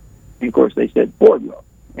prevails? And, of course, they said Ford will.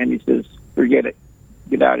 And he says, forget it.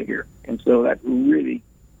 Get out of here. And so that really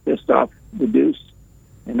pissed off the Deuce.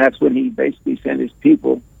 And that's when he basically sent his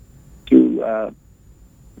people to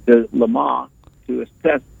Le Mans to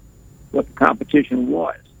assess what the competition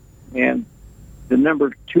was. And the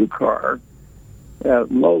number 2 car,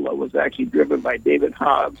 Lola, was actually driven by David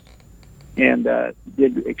Hobbs and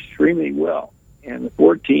did extremely well. And the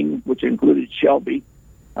Ford team, which included Shelby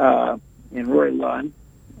and Roy Lund,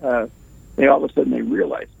 they all of a sudden they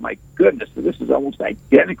realized, my goodness, this is almost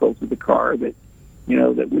identical to the car that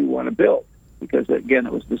that we want to build, because again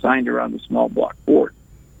it was designed around the small block Ford.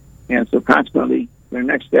 And so consequently, their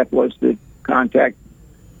next step was to contact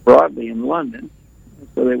Broadley in London.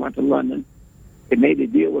 So they went to London. They made a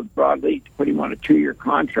deal with Broadley to put him on a 2-year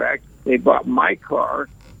contract. They bought my car.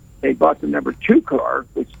 They bought the number 2 car,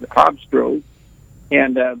 which Hobbs drove,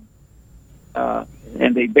 and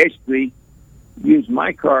they basically used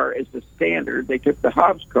my car as the standard. They took the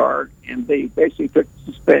Hobbs car, and they basically took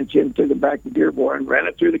the suspension, took it back to Dearborn, ran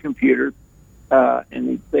it through the computer,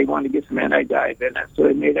 and they wanted to get some anti-dive in it. So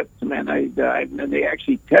they made up some anti-dive, and then they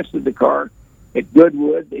actually tested the car at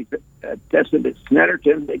Goodwood. They tested it at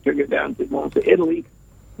Snetterton. They took it down to Monza, Italy.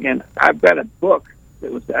 And I've got a book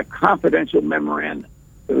that was a confidential memorandum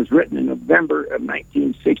that was written in November of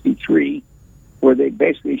 1963, where they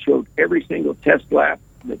basically showed every single test lap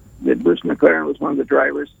that Bruce McLaren was one of the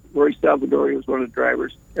drivers, Rory Salvadori was one of the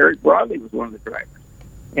drivers, Eric Broadley was one of the drivers.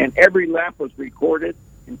 And every lap was recorded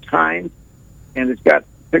and timed, and it's got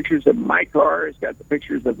pictures of my car, it's got the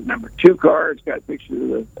pictures of the number 2 car, it's got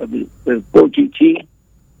pictures of the Ford GT,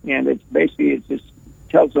 and it just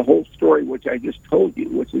tells the whole story, which I just told you,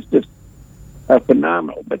 which is just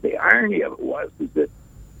phenomenal. But the irony of it is that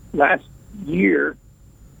last year,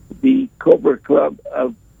 the Cobra Club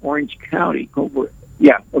of Orange County,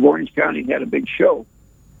 of Orange County, had a big show.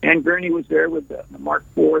 And Gurney was there with the Mark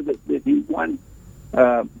IV that he won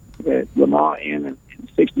at Le Mans in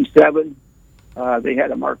 67. They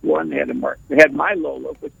had a Mark I. They had my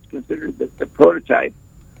Lola, which is considered the prototype.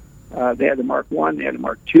 They had a Mark I. They had a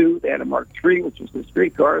Mark II. They had a Mark III, which was the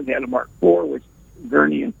street car. They had a Mark IV, which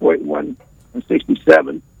Gurney and Foyt won in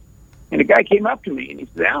 67. And a guy came up to me and he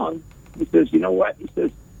said, Alan, he says, you know what? He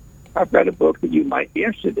says, I've got a book that you might be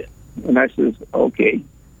interested in. And I says, okay.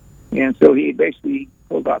 And so he basically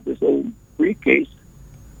pulled out this old briefcase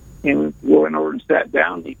and we went over and sat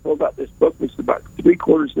down. And he pulled out this book, which is about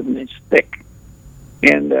 3/4 of an inch thick.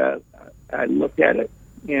 And I looked at it,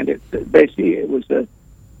 and it was the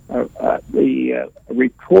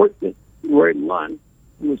report that Roy Lund,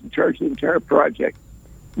 who was in charge of the entire project,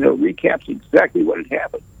 recaps exactly what had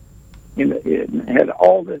happened. And it had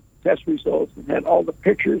all the test results, and had all the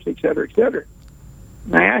pictures, et cetera, et cetera.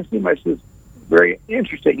 And I asked him, I said, very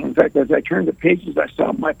interesting. In fact, as I turned the pages, I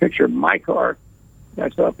saw my picture of my car. I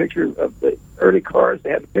saw a picture of the early cars. They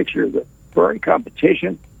had a picture of the Ferrari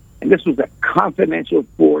competition. And this was a confidential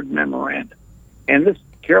Ford memorandum. And this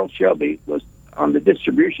Carroll Shelby was on the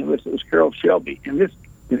distribution list. It was Carroll Shelby. And this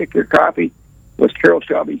particular copy was Carroll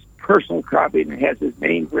Shelby's personal copy, and it has his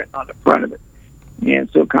name written on the front of it. And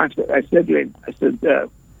so I said to him,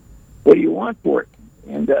 what do you want for it?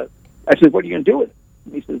 And I said, what are you going to do with it?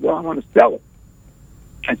 And he says, well, I want to sell it.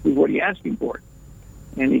 I said, what are you asking for it?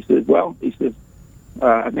 And he says,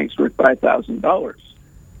 I think it's worth $5,000.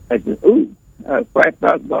 I said, ooh,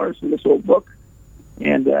 $5,000 for this old book?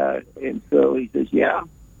 And so he says, yeah.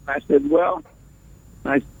 I said, well,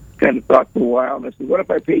 I kind of thought for a while, and I said, what if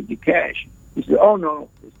I paid you cash? He said, oh, no,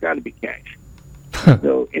 it's got to be cash.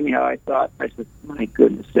 So anyhow, I said, my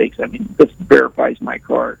goodness sakes, this verifies my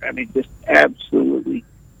car. Just absolutely.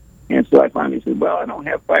 And so I finally said, well, I don't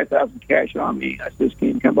have $5,000 cash on me. I said, can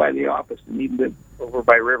you come by the office? And he lived over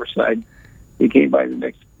by Riverside. He came by the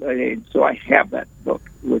next day. So I have that book,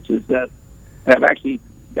 which is that I've actually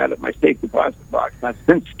got it in my safe deposit box. I've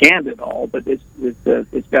since scanned it all, but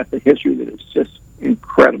it's got the history that is just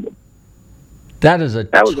incredible. That was a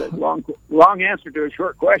long answer to a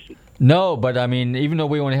short question. No, but even though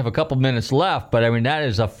we only have a couple minutes left, but that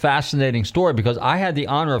is a fascinating story, because I had the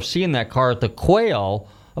honor of seeing that car at the Quail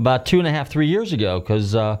about 2.5, 3 years ago,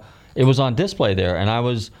 because it was on display there, and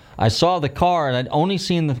I saw the car, and I'd only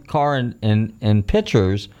seen the car in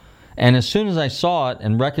pictures, And as soon as I saw it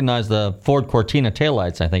and recognized the Ford Cortina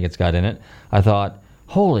taillights, I think it's got in it, I thought,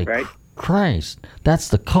 holy Christ, that's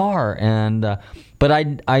the car. And but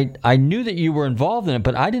I knew that you were involved in it,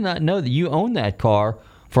 but I did not know that you owned that car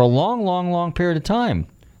for a long period of time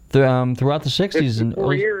throughout the 60s.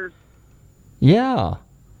 4 years. Yeah.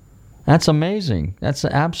 That's amazing. That's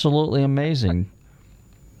absolutely amazing.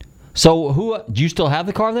 So do you still have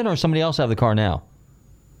the car then, or somebody else have the car now?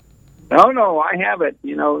 No, I have it.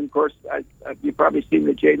 Of course, you've probably seen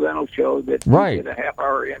the Jay Leno show that right. did a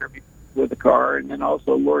half-hour interview with the car, and then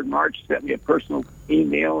also Lord March sent me a personal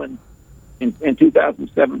email in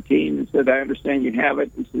 2017 and said, I understand you have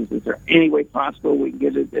it. He says, is there any way possible we can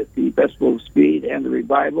get it at the Festival of Speed and the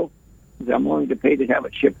Revival? He said, I'm willing to pay to have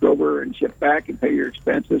it shipped over and shipped back and pay your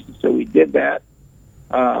expenses. And so we did that.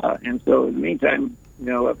 And so in the meantime,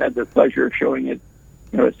 I've had the pleasure of showing it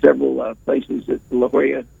at several places at La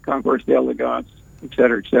Jolla, Concours d'Elegance, et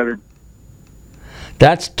cetera, et cetera.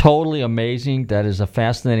 That's totally amazing. That is a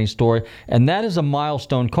fascinating story. And that is a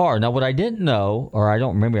milestone car. Now, what I didn't know, or I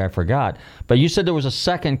don't remember, I forgot, but you said there was a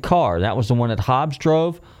second car. That was the one that Hobbs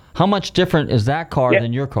drove. How much different is that car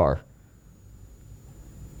than your car?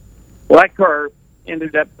 Well, that car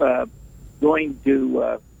ended up going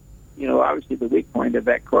to, obviously the weak point of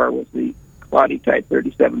that car was the Claudi Type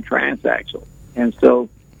 37 transaxle. And so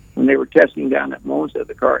when they were testing down at Monza,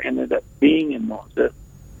 the car ended up being in Monza.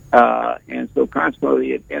 And so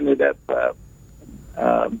consequently, it ended up,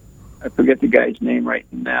 I forget the guy's name right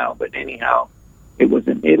now, but anyhow, it was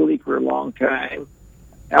in Italy for a long time.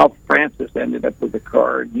 Alf Francis ended up with the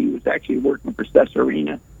car, and he was actually working for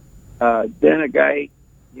Cesarina. Then a guy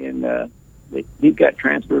he got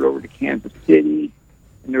transferred over to Kansas City,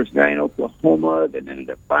 and there was a guy in Oklahoma that ended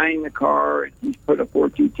up buying the car, and he put a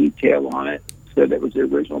Ford GT tail on it, said it was the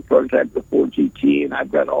original prototype of the Ford GT, and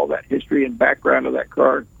I've got all that history and background of that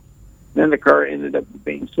car. Then the car ended up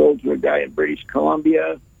being sold to a guy in British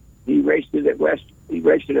Columbia. He raced it at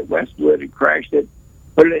Westwood and crashed it,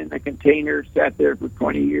 put it in a container, sat there for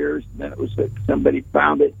 20 years. And then it was somebody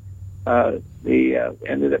found it. They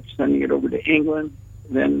ended up sending it over to England,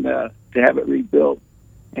 then to have it rebuilt.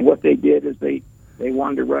 And what they did is they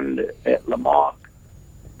wanted to run it at Le Mans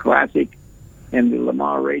Classic and the Le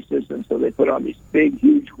Mans races, and so they put on these big,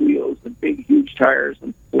 huge wheels and big, huge tires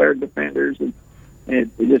and flared defenders, and it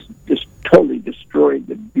just totally destroyed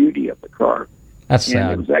the beauty of the car. That's sad.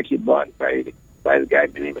 And it was actually bought by the guy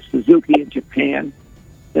by the name of Suzuki in Japan.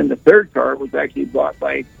 Then the third car was actually bought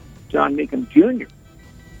by John Mecum Jr.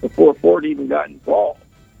 before Ford even got involved.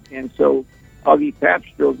 And so Augie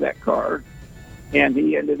Pabst drove that car, and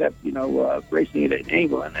he ended up, racing it in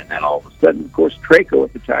England. And then all of a sudden, of course, Traco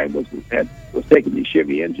at the time was taking these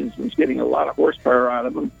Chevy engines and was getting a lot of horsepower out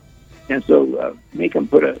of them. And so Mecum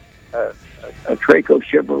put a Traco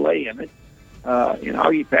Chevrolet in it. And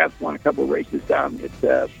Augie Pabst won a couple of races down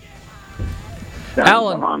at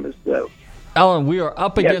Bahamas. Alan, we are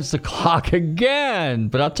up against the clock again.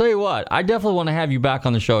 But I'll tell you what, I definitely want to have you back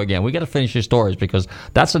on the show again. We got to finish your stories because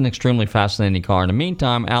that's an extremely fascinating car. In the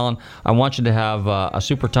meantime, Alan, I want you to have a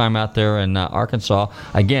super time out there in Arkansas.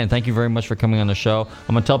 Again, thank you very much for coming on the show.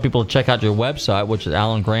 I'm going to tell people to check out your website, which is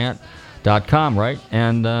alangrant.com, right?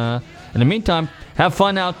 And in the meantime, have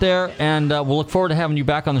fun out there, and we'll look forward to having you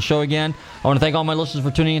back on the show again. I want to thank all my listeners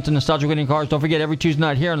for tuning into Nostalgic Radio and Cars. Don't forget, every Tuesday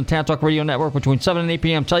night here on the Tan Talk Radio Network between 7 and 8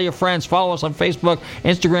 p.m. Tell your friends, follow us on Facebook,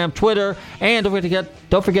 Instagram, Twitter, and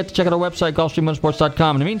don't forget to check out our website,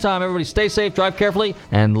 GulfstreamMotorsports.com. In the meantime, everybody stay safe, drive carefully,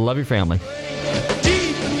 and love your family.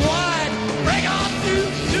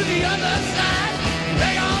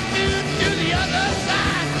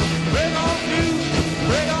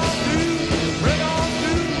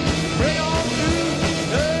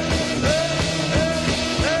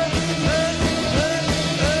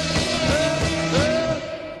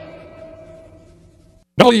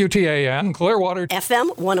 WTAN, Clearwater.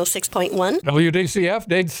 FM 106.1. WDCF,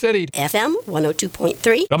 Dade City. FM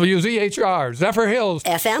 102.3. WZHR, Zephyr Hills.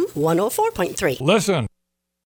 FM 104.3. Listen.